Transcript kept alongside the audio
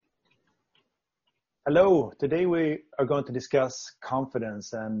Hello, today we are going to discuss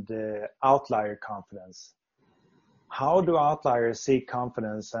confidence and outlier confidence. How do outliers see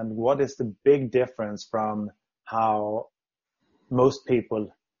confidence, and what is the big difference from how most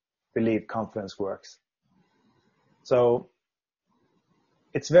people believe confidence works? So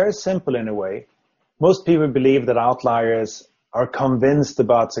it's very simple in a way. Most people believe that outliers are convinced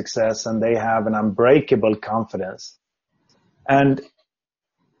about success and they have an unbreakable confidence. And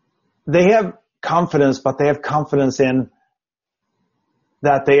they have confidence, but they have confidence in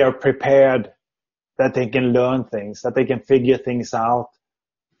that they are prepared, that they can learn things, that they can figure things out.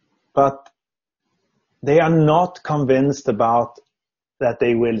 But they are not convinced about that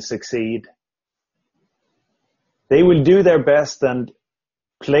they will succeed. They will do their best and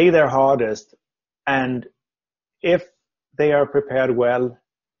play their hardest. And if they are prepared well,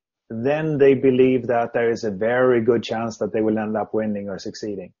 then they believe that there is a very good chance that they will end up winning or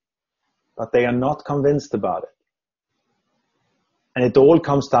succeeding. But they are not convinced about it. And it all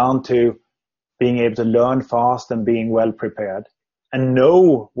comes down to being able to learn fast and being well prepared and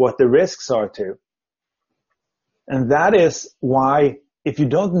know what the risks are too. And that is why if you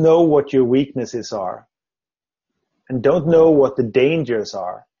don't know what your weaknesses are and don't know what the dangers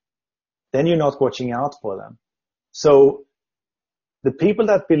are, then you're not watching out for them. So the people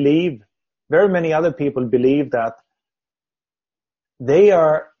that believe, very many other people believe that they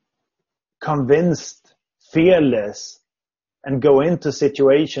are convinced, fearless, and go into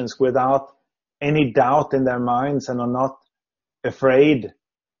situations without any doubt in their minds and are not afraid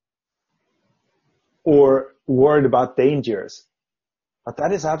or worried about dangers. But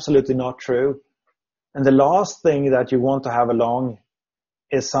that is absolutely not true. And the last thing that you want to have along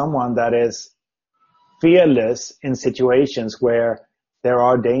is someone that is fearless in situations where there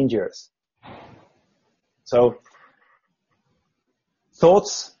are dangers. So,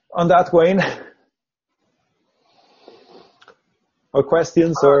 thoughts on that, Wayne? Or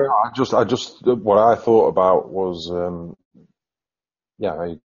questions? Or What I thought about was, I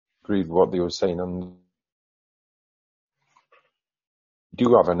agreed with what they were saying, and you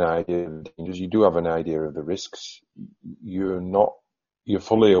do have an idea of the dangers, you do have an idea of the risks. You're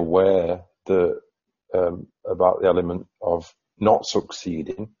fully aware that about the element of not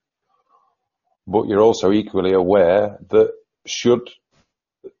succeeding, but you're also equally aware that should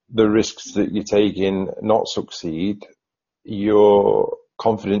the risks that you take in not succeed, you're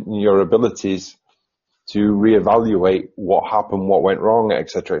confident in your abilities to reevaluate what happened, what went wrong,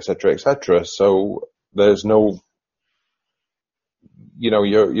 etc., etc., etc. So there's no,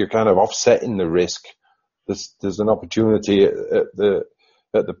 you're kind of offsetting the risk. There's an opportunity at the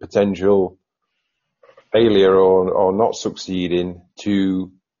potential failure or not succeeding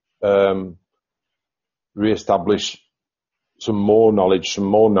to reestablish some more knowledge, some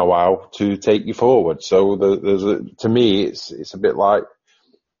more know-how to take you forward. So to me, it's a bit like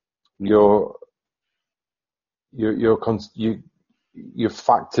you're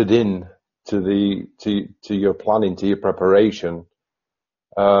factored in to your planning, to your preparation,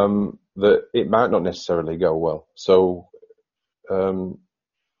 that it might not necessarily go well. So,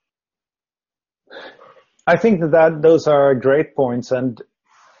 I think that those are great points, and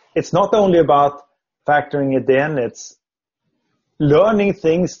it's not only about factoring it in, it's learning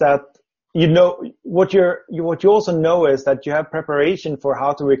things that what you also know is that you have preparation for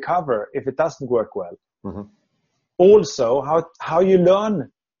how to recover if it doesn't work well. Mm-hmm. Also, how you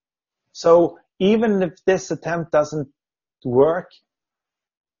learn. So even if this attempt doesn't work,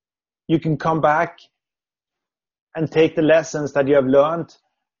 you can come back and take the lessons that you have learned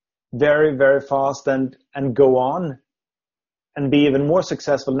very, very fast and go on and be even more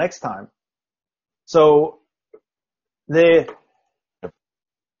successful next time. So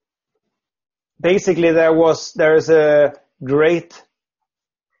basically there is a great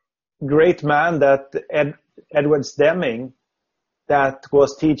man that Edward Deming that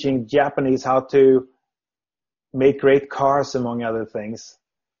was teaching Japanese how to make great cars, among other things,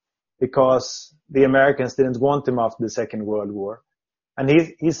 because the Americans didn't want him after the Second World War. And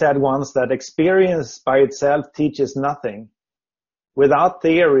he said once that experience by itself teaches nothing. Without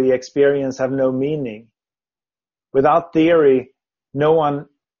theory, experience have no meaning. Without theory,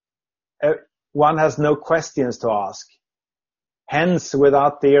 one has no questions to ask. Hence,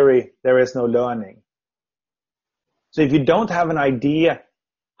 without theory, there is no learning. So if you don't have an idea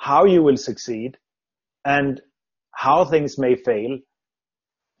how you will succeed and how things may fail,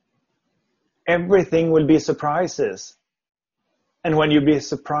 everything will be surprises. And when you be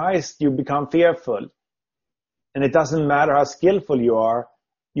surprised, you become fearful. And it doesn't matter how skillful you are,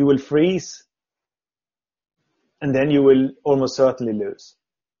 you will freeze. And then you will almost certainly lose.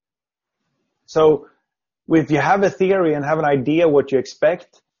 So if you have a theory and have an idea what you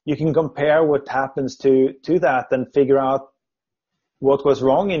expect, you can compare what happens to that and figure out what was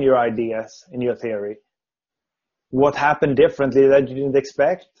wrong in your ideas, in your theory. What happened differently that you didn't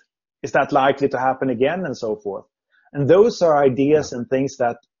expect? Is that likely to happen again, and so forth? And those are ideas and things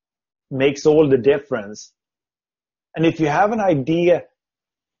that makes all the difference. And if you have an idea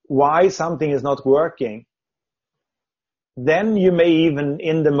why something is not working, then you may even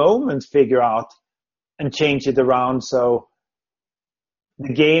in the moment figure out and change it around so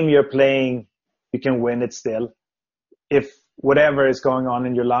the game you're playing, you can win it still. If whatever is going on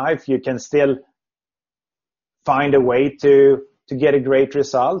in your life, you can still find a way to get a great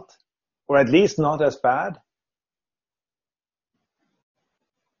result, or at least not as bad.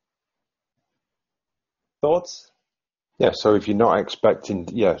 Thoughts? Yeah, so if you're not expecting,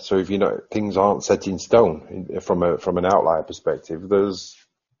 so if things aren't set in stone from an outlier perspective, there's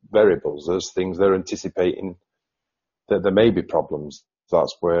variables, there's things they're anticipating that there may be problems.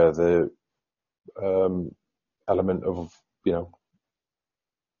 That's where the element of,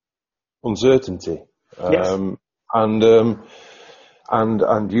 uncertainty, Yes. and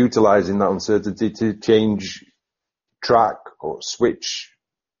utilizing that uncertainty to change track or switch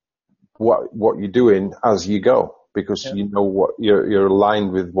what you're doing as you go, because you know what you're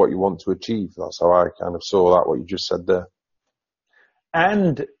aligned with what you want to achieve. That's how I kind of saw that, what you just said there.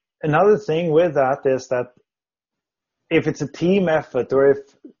 And another thing with that is that if it's a team effort, or if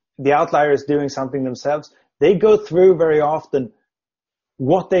the outlier is doing something themselves, they go through very often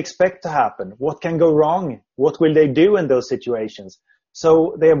what they expect to happen, what can go wrong, what will they do in those situations.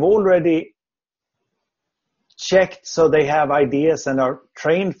 So they have already checked, so they have ideas and are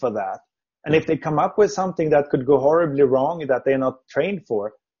trained for that. And if they come up with something that could go horribly wrong that they're not trained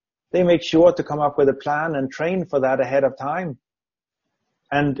for, they make sure to come up with a plan and train for that ahead of time.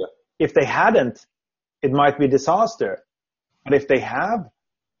 And if they hadn't, it might be disaster. But if they have,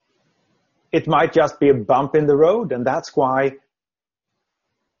 it might just be a bump in the road. And that's why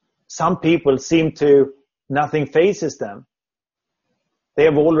some people seem to, nothing faces them. They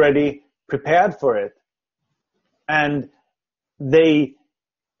have already prepared for it. And they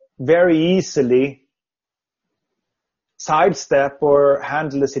very easily sidestep or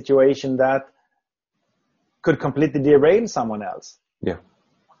handle a situation that could completely derail someone else. Yeah.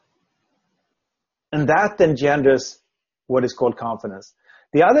 And that engenders what is called confidence.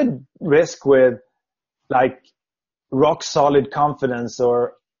 The other risk with like rock solid confidence,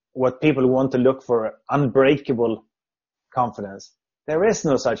 or what people want to look for, unbreakable confidence, there is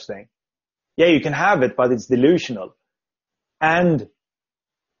no such thing. Yeah, you can have it, but it's delusional. And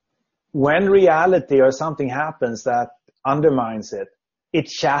when reality or something happens that undermines it, it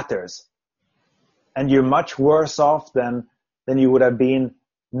shatters. And you're much worse off than you would have been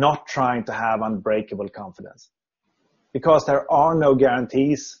not trying to have unbreakable confidence. Because there are no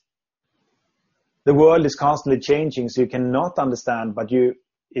guarantees. The world is constantly changing, so you cannot understand, but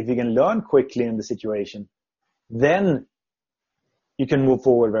if you can learn quickly in the situation, then you can move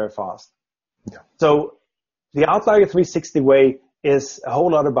forward very fast. Yeah. So the Outlier 360 way is a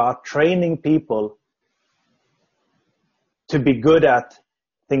whole lot about training people to be good at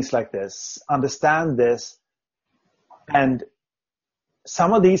things like this, understand this, and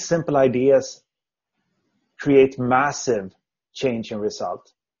some of these simple ideas create massive change in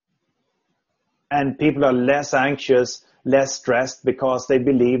result. And people are less anxious, less stressed, because they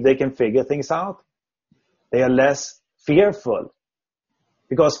believe they can figure things out. They are less fearful.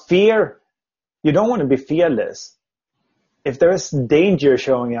 Because fear, you don't want to be fearless. If there is danger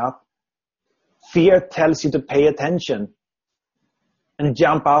showing up, fear tells you to pay attention and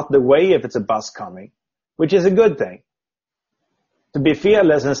jump out the way if it's a bus coming, which is a good thing. To be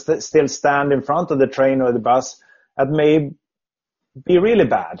fearless and still stand in front of the train or the bus, that may be really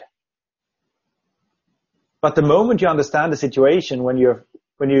bad. But the moment you understand the situation, when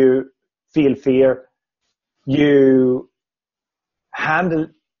you feel fear, you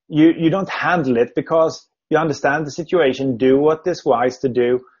don't handle it, because you understand the situation, do what is wise to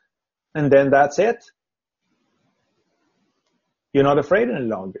do, and then that's it. You're not afraid any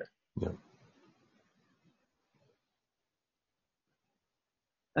longer. Yeah.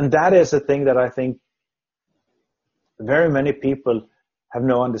 And that is a thing that I think very many people have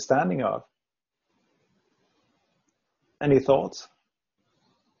no understanding of. Any thoughts?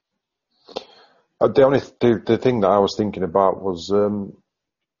 The thing that I was thinking about was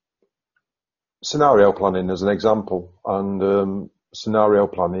scenario planning as an example. And scenario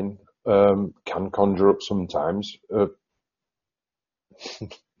planning can conjure up sometimes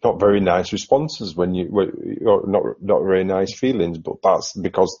not very nice responses or not very nice feelings, but that's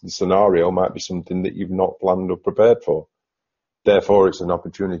because the scenario might be something that you've not planned or prepared for. Therefore, it's an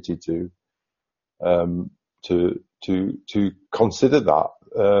opportunity to consider that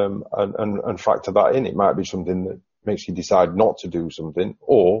and factor that in. It might be something that makes you decide not to do something,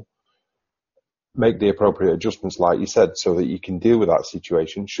 or make the appropriate adjustments, like you said, so that you can deal with that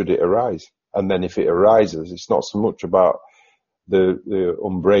situation should it arise. And then if it arises, it's not so much about the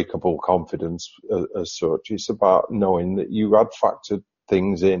unbreakable confidence as such. It's about knowing that you had factored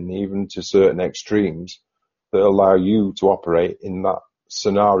things in, even to certain extremes, that allow you to operate in that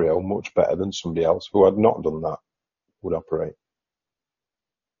scenario much better than somebody else who had not done that would operate.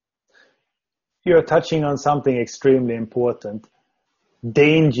 You're touching on something extremely important.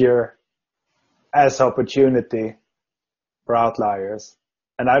 Danger as opportunity for outliers.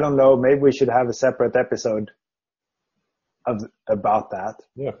 And I don't know, maybe we should have a separate episode about that.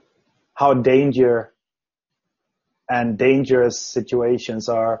 Yeah. How danger and dangerous situations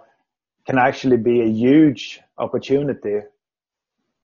can actually be a huge opportunity